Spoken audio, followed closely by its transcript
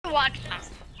watch them.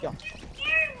 Yo.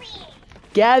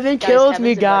 Gavin kills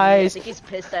me, I guys. think he's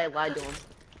pissed that I lied to him.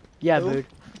 Yeah, Who? dude.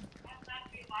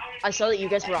 I saw that you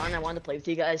guys were on and I wanted to play with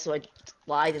you guys, so I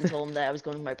lied and told him that I was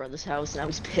going to my brother's house and I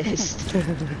was pissed.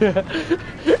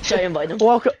 Should I invite him?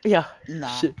 Welcome. Yeah. Nah.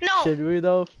 No. Should we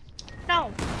though?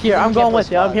 No. Here, I'm can't going put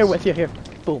with you. I'm here squads. with you. Here.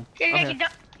 Boom. Here, I'm Jackie, here.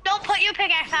 don't put your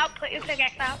pickaxe out. Put your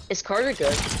pickaxe out. Is Carter good?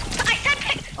 I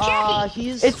said Jackie.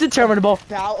 He's It's determinable.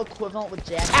 about equivalent with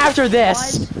Jackie. After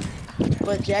this.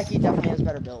 But Jackie definitely has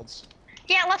better builds.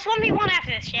 Yeah, let's 1v1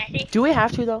 after this, Jackie. Do we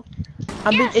have to though?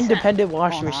 I'm Yes. an independent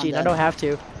washing Oh, no, I'm machine. I dead. don't have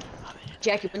to.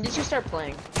 Jackie, when did you start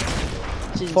playing?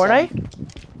 Season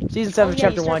Fortnite? Season 7, Oh, yeah,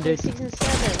 chapter you 1, started dude. playing Season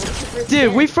 7. What was your first Dude,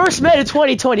 game? we first met in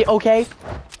 2020, okay?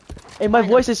 And my I know.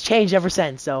 voice has changed ever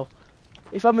since, so.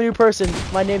 If I'm a new person,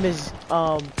 my name is,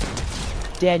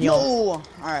 Daniel. Yo!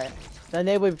 Alright. My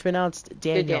name would be pronounced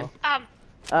Daniel.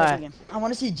 Alright. I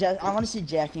want to see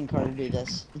Jackie and Carter do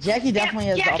this. Jackie definitely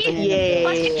has the Jackie, upper hand.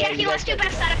 Yeah. Jackie, let's do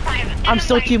best out of 5. I'm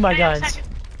still keeping my guns.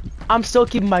 I'm still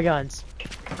keeping my guns.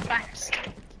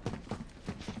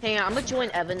 Hang on, I'm gonna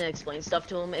join Evan and explain stuff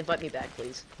to him. Invite me back,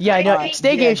 please. Yeah, I know. Alright,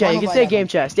 Stay in yeah, game chat. You go can stay in invite game Evan.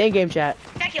 chat. Stay in game chat.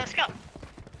 Jackie, let's go.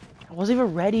 I wasn't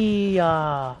even ready.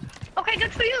 Okay,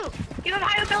 good for you. You have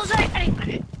higher bills than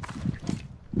anybody.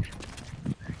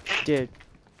 Dude.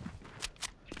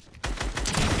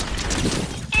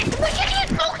 And look,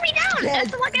 Jackie broke me down. Yeah,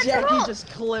 That's like Jackie rule. just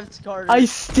clipped Carter. I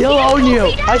still You own broke you.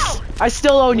 me down. I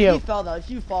still own If you. you fell though, if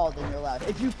you fall, then you're allowed.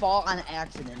 If you fall on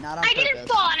accident, not on I purpose. didn't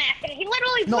fall on accident. He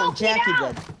literally No, broke Jackie me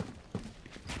down. did.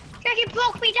 Jackie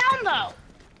broke me down though.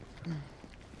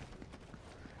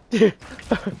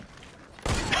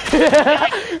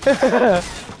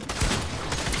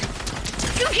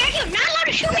 Dude, Jackie, you're not allowed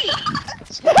to shoot me.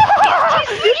 She's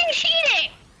freaking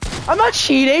cheating. I'm not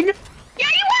cheating. Yeah,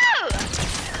 you are.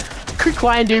 Quit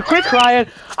crying, dude. Quit crying.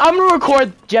 I'm gonna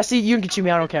record. Jesse, you can shoot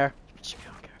me. I don't care.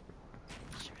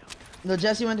 No,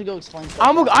 Jesse went to go explain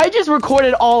stuff. I just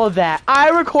recorded all of that. I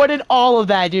recorded all of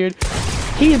that, dude.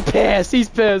 He's pissed. He's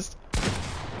pissed.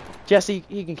 Jesse,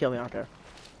 he can kill me. I don't care.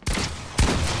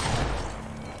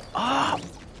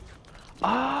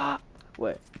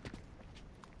 Wait.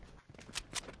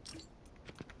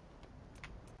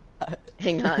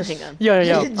 Hang on, hang on. Yo,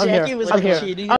 I'm Jackie here. was I'm like here. cheating.